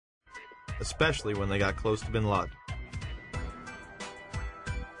especially when they got close to bin Laden.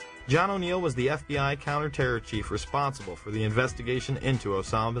 John O'Neill was the FBI counter-terror chief responsible for the investigation into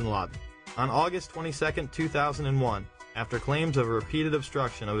Osama bin Laden. On August 22, 2001, after claims of repeated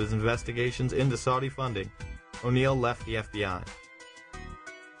obstruction of his investigations into Saudi funding, O'Neill left the FBI.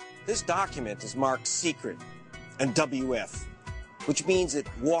 This document is marked secret and WF, which means it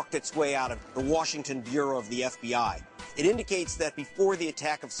walked its way out of the Washington Bureau of the FBI. It indicates that before the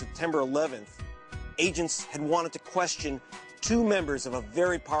attack of September 11th, agents had wanted to question 2 members of a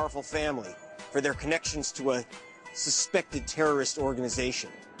very powerful family for their connections to a suspected terrorist organization,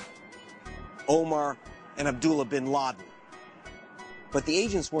 Omar and Abdullah bin Laden. But the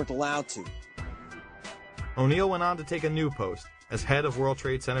agents weren't allowed to. O'Neill went on to take a new post as head of World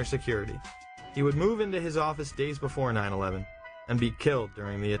Trade Center security. He would move into his office days before 9/11 and be killed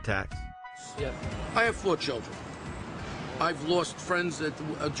during the attacks. Yeah. I have 4 children. I've lost friends at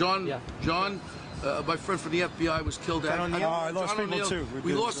John, my friend from the FBI was killed. I lost people too.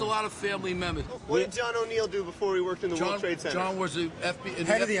 We lost a lot of family members. What did John O'Neill do before he worked in the World Trade Center? John was the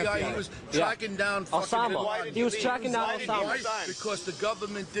Head of the FBI. FBI. He was tracking down Osama. He was tracking down Osama. Because the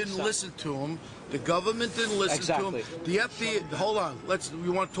government didn't listen to him. The government didn't listen to him. The FBI. Hold on.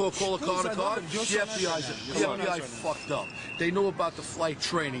 You want to call a car to car? The FBI fucked up. They knew about the flight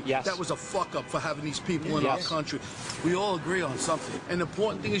training. Yes. That was a fuck up for having these people in our country. We all agree on something. And the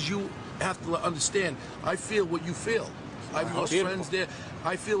important thing is you have to understand, I feel what you feel. I've lost friends there.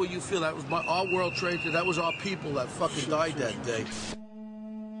 I feel what you feel. That was our World Trade Center. That was our people that fucking died that day.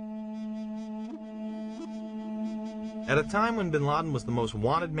 At a time when bin Laden was the most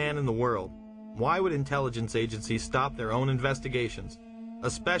wanted man in the world, why would intelligence agencies stop their own investigations,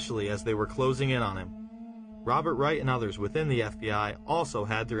 especially as they were closing in on him? Robert Wright and others within the FBI also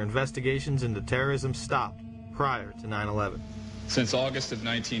had their investigations into terrorism stopped prior to 9/11. Since August of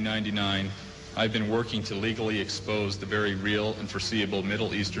 1999, I've been working to legally expose the very real and foreseeable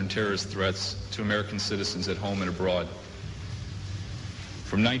Middle Eastern terrorist threats to American citizens at home and abroad.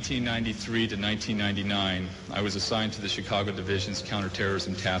 From 1993 to 1999, I was assigned to the Chicago Division's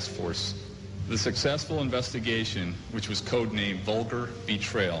Counterterrorism Task Force. The successful investigation, which was codenamed Vulgar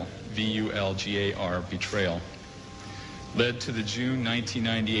Betrayal, V-U-L-G-A-R, Betrayal, led to the June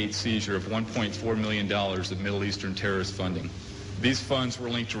 1998 seizure of $1.4 million of Middle Eastern terrorist funding. These funds were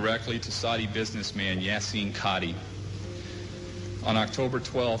linked directly to Saudi businessman Yassin Qadi. On October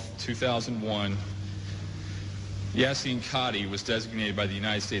 12, 2001, Yassin Qadi was designated by the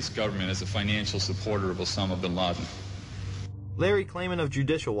United States government as a financial supporter of Osama bin Laden. Larry Klayman of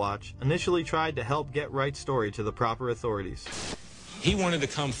Judicial Watch initially tried to help get Wright's story to the proper authorities. He wanted to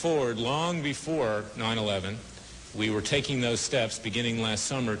come forward long before 9/11. We were taking those steps beginning last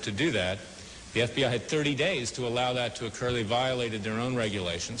summer to do that. The FBI had 30 days to allow that to occur. They violated their own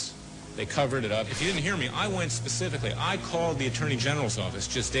regulations. They covered it up. If you didn't hear me, I went specifically. I called the Attorney General's office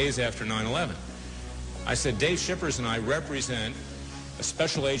just days after 9/11. I said, Dave Shippers and I represent a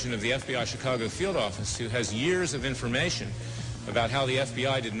special agent of the FBI Chicago field office who has years of information about how the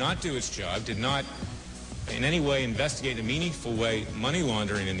FBI did not do its job, did not in any way investigate in a meaningful way money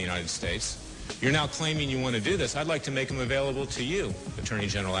laundering in the United States. You're now claiming you want to do this. I'd like to make them available to you, Attorney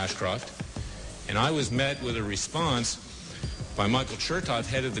General Ashcroft. And I was met with a response by Michael Chertoff,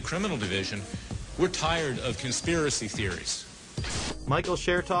 head of the criminal division. We're tired of conspiracy theories. Michael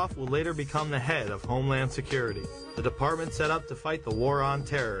Chertoff will later become the head of Homeland Security, the department set up to fight the war on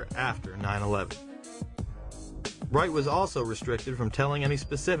terror after 9/11. Wright was also restricted from telling any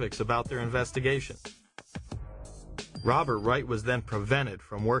specifics about their investigation. Robert Wright was then prevented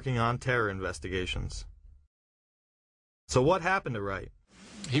from working on terror investigations. So what happened to Wright?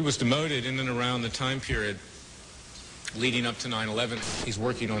 He was demoted in and around the time period leading up to 9/11. He's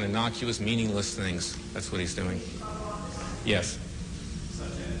working on innocuous, meaningless things. That's what he's doing. Yes.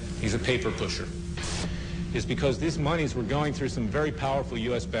 He's a paper pusher. It's because these monies were going through some very powerful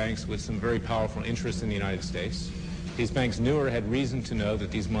U.S. banks with some very powerful interests in the United States. These banks knew or had reason to know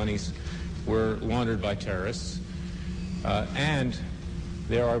that these monies were laundered by terrorists. And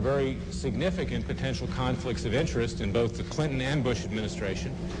there are very significant potential conflicts of interest in both the Clinton and Bush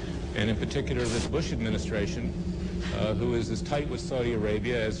administration, and in particular this Bush administration, who is as tight with Saudi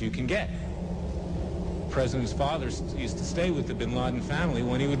Arabia as you can get. The president's father used to stay with the bin Laden family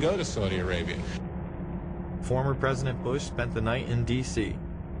when he would go to Saudi Arabia. Former President Bush spent the night in D.C.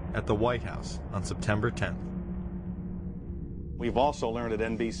 at the White House on September 10th. We've also learned at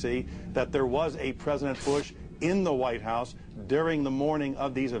NBC that there was a President Bush in the White House during the morning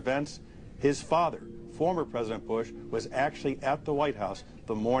of these events. His father, former President Bush, was actually at the White House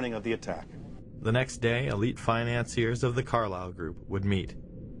the morning of the attack. The next day, elite financiers of the Carlyle Group would meet.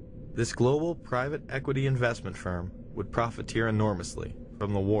 This global private equity investment firm would profiteer enormously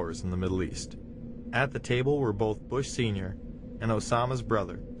from the wars in the Middle East. At the table were both Bush Sr. and Osama's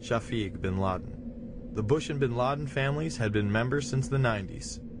brother, Shafiq bin Laden. The Bush and bin Laden families had been members since the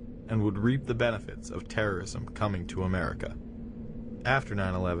 90s and would reap the benefits of terrorism coming to America. After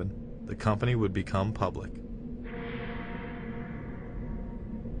 9/11, the company would become public.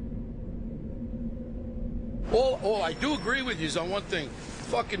 All I do agree with you is on one thing.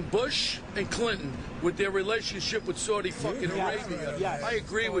 Fucking Bush and Clinton with their relationship with Saudi fucking Arabia. Yes. I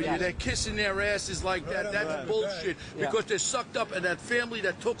agree with you. They're kissing their asses like that. That's bullshit. Because they're sucked up, and that family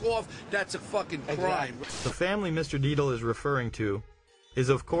that took off, that's a fucking crime. The family Mr. Deedle is referring to is,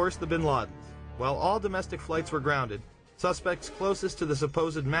 of course, the bin Ladens. While all domestic flights were grounded, suspects closest to the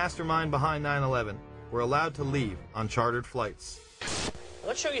supposed mastermind behind 9/11 were allowed to leave on chartered flights.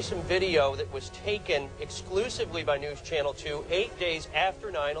 Let's show you some video that was taken exclusively by News Channel 2 8 days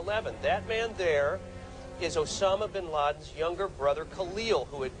after 9/11. That man there is Osama bin Laden's younger brother, Khalil,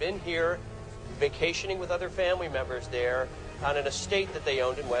 who had been here vacationing with other family members there on an estate that they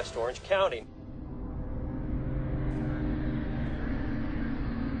owned in West Orange County.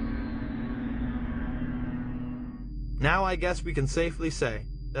 Now I guess we can safely say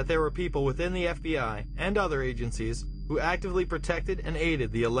that there were people within the FBI and other agencies who actively protected and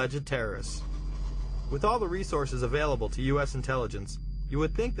aided the alleged terrorists. With all the resources available to U.S. intelligence, you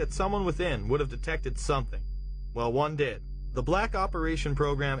would think that someone within would have detected something. Well, one did. The black operation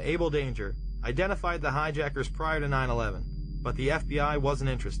program Able Danger identified the hijackers prior to 9/11, but the FBI wasn't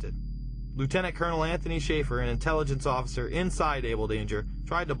interested. Lieutenant Colonel Anthony Schaefer, an intelligence officer inside Able Danger,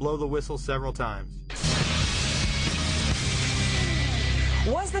 tried to blow the whistle several times.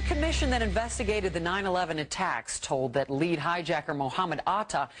 Was the commission that investigated the 9/11 attacks told that lead hijacker Mohammed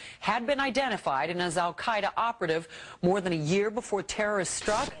Atta had been identified and as al-Qaeda operative more than a year before terrorists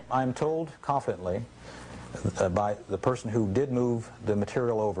struck? I'm told confidently by the person who did move the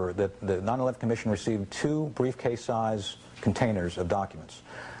material over that the 9/11 commission received 2 briefcase-size containers of documents.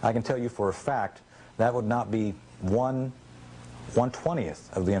 I can tell you for a fact that would not be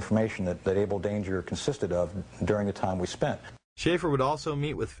 1/20th of the information that Able Danger consisted of during the time we spent. Schaefer would also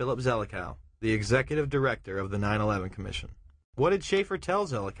meet with Philip Zelikow, the executive director of the 9/11 Commission. What did Schaefer tell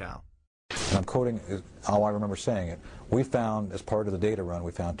Zelikow? And I'm quoting how I remember saying it. We found, as part of the data run,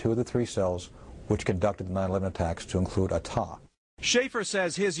 we found 2 of the 3 cells which conducted the 9/11 attacks to include Atta. Schaefer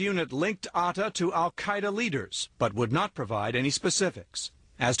says his unit linked Atta to al-Qaeda leaders, but would not provide any specifics.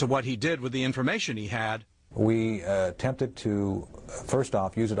 As to what he did with the information he had, we attempted to, first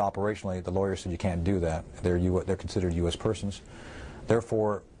off, use it operationally. The lawyer said you can't do that. They're considered U.S. persons.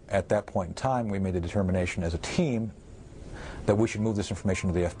 Therefore, at that point in time, we made the determination as a team that we should move this information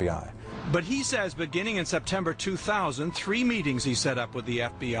to the FBI. But he says beginning in September 2000, 3 meetings he set up with the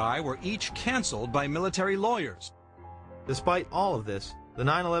FBI were each canceled by military lawyers. Despite all of this, the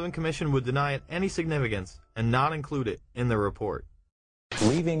 9/11 Commission would deny it any significance and not include it in the report.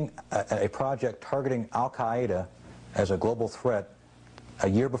 Leaving a project targeting al-Qaeda as a global threat a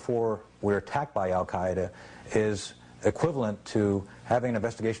year before we're attacked by al-Qaeda is equivalent to having an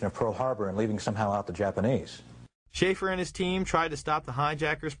investigation of Pearl Harbor and leaving somehow out the Japanese. Schaefer and his team tried to stop the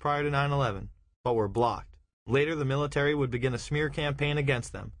hijackers prior to 9/11, but were blocked. Later, the military would begin a smear campaign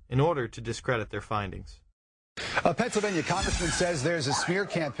against them in order to discredit their findings. A Pennsylvania congressman says there's a smear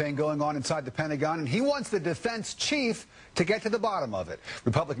campaign going on inside the Pentagon, and he wants the defense chief to get to the bottom of it.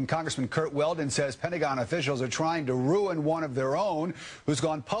 Republican Congressman Kurt Weldon says Pentagon officials are trying to ruin one of their own who's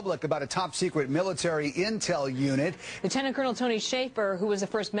gone public about a top-secret military intel unit. Lieutenant Colonel Tony Schaefer, who was the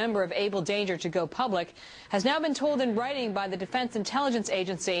first member of Able Danger to go public, has now been told in writing by the Defense Intelligence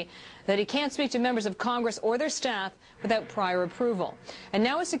Agency that he can't speak to members of Congress or their staff without prior approval. And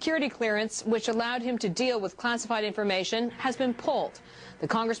now a security clearance, which allowed him to deal with classified information, has been pulled. The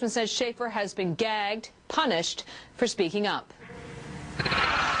congressman says Schaefer has been gagged, punished for speaking up.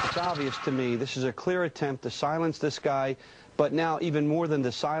 It's obvious to me this is a clear attempt to silence this guy, but now even more than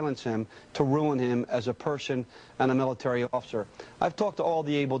to silence him, to ruin him as a person and a military officer. I've talked to all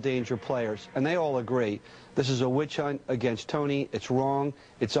the Able Danger players, and they all agree this is a witch hunt against Tony. It's wrong,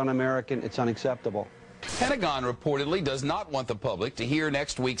 it's un-American, it's unacceptable. Pentagon reportedly does not want the public to hear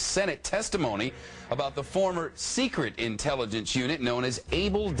next week's Senate testimony about the former secret intelligence unit known as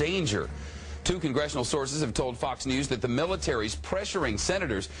Able Danger. 2 congressional sources have told Fox News that the military's pressuring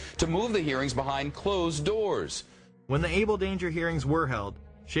senators to move the hearings behind closed doors. When the Able Danger hearings were held,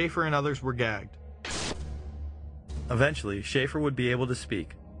 Schaefer and others were gagged. Eventually, Schaefer would be able to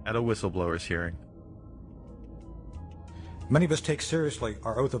speak at a whistleblower's hearing. Many of us take seriously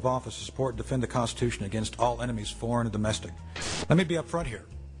our oath of office to support and defend the Constitution against all enemies, foreign and domestic. Let me be upfront here.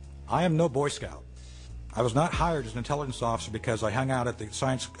 I am no Boy Scout. I was not hired as an intelligence officer because I hung out at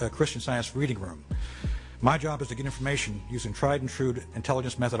the Christian Science reading room. My job is to get information using tried and true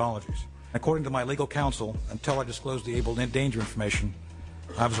intelligence methodologies. According to my legal counsel, until I disclosed the Able Danger information,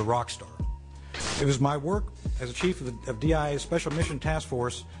 I was a rock star. It was my work as a chief of DIA's Special Mission Task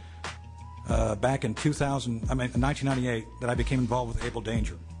Force back in 1998 that I became involved with Able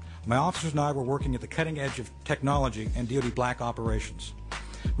Danger. My officers and I were working at the cutting edge of technology and DoD black operations.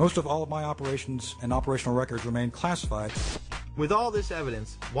 Most of all of my operations and operational records remain classified. With all this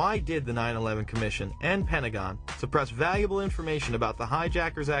evidence, why did the 9/11 Commission and Pentagon suppress valuable information about the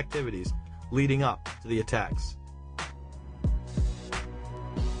hijackers' activities leading up to the attacks?